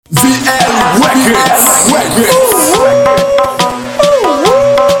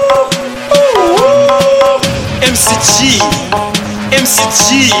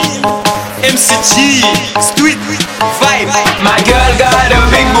MCG, street vibe. My girl got a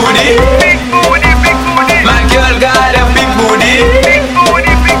big booty. My girl got a big booty.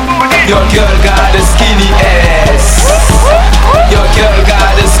 Your girl got a skinny ass. Your girl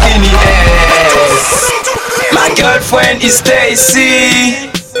got a skinny ass. My girlfriend is Stacy.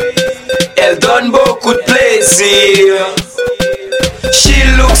 Elle donne beaucoup de plaisir. She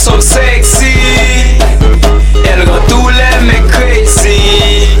looks so sexy. Elle rend tous les mecs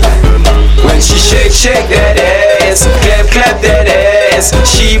crazy. When she shake that ass, clap that ass.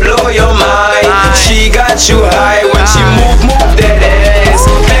 She blow your mind, she got you high. When she move that ass,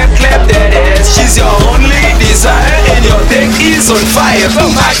 clap that ass. She's your only desire and your dick is on fire.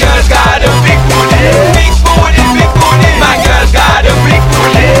 My girl got a big booty, big booty, big booty. My girl got a big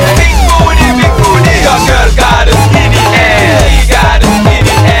booty, big booty, big booty. Your girl got a skinny ass, she got a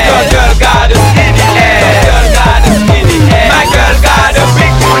skinny ass. Your girl got a skinny ass, your girl got a skinny ass. My girl got a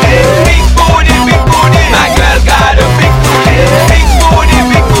big booty, big booty, big booty. My girl got a big booty, big booty,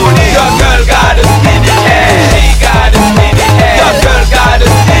 big booty. Your girl got a skinny ass, she got a skinny ass. Your girl got a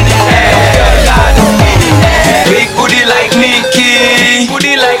skinny ass, your girl got a skinny ass. Big booty like Nicki,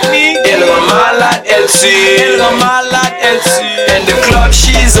 booty like Nicki. Elle remarque la LC, elle remarque la LC. In the club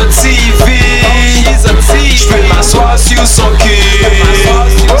she's a TV, she's a TV. J'peux m'asseoir sur son cul.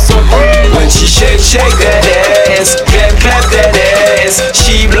 When she shake that ass, clap that ass.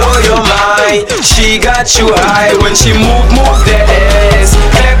 She blow your mind, she got you high. When she move that ass,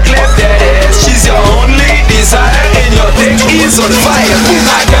 clap that ass. She's your only desire and your dick is on fire.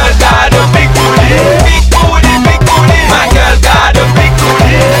 My girl got a big booty, big booty, big booty. My girl got a big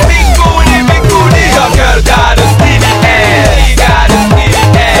booty, big booty, big booty. Your girl got a skinny ass, she got a skinny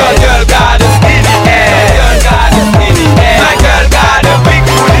ass. Your girl got a skinny ass, your girl got a skinny ass. My girl got a big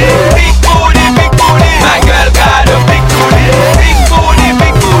booty, big booty, big booty. My girl got a big booty, big booty,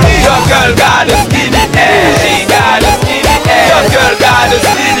 big booty. Your girl got a skinny ass, she got a skinny ass. Your girl got a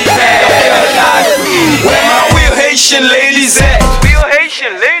skinny ass, your girl got a skinny ass. Where my real Haitian ladies at? Real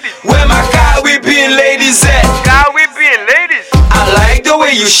Haitian ladies. Where my Caribbean ladies at? Caribbean ladies. I like the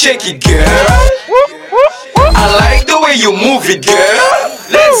way you shake it, girl. I like the way you move it, girl.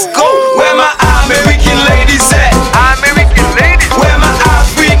 Let's go. Where my American ladies at? American ladies. Where my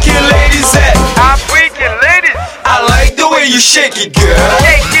African ladies at? African ladies. I like the way you shake it, girl.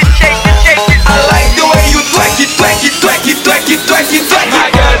 Shake it, shake it, shake it. I like the way you twerk it, twerk it, twerk it, twerk it, twerk it, twerk it. My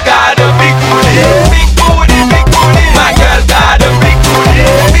girl got a big booty, big booty, big booty. My girl got a big booty,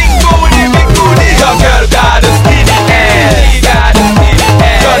 big booty, big booty. Your girl got a skinny ass, she got a skinny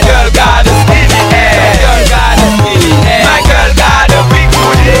ass. Your girl got a skinny ass, your girl got a skinny ass. My girl got a big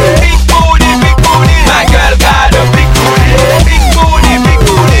booty, big booty, big booty. My girl got a big booty, big booty, big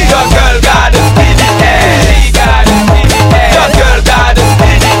booty. Your girl got a skinny ass, she got a skinny ass. Your girl got a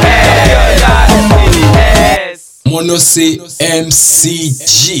skinny ass, your girl got a skinny ass. Mono c'est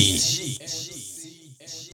MCG.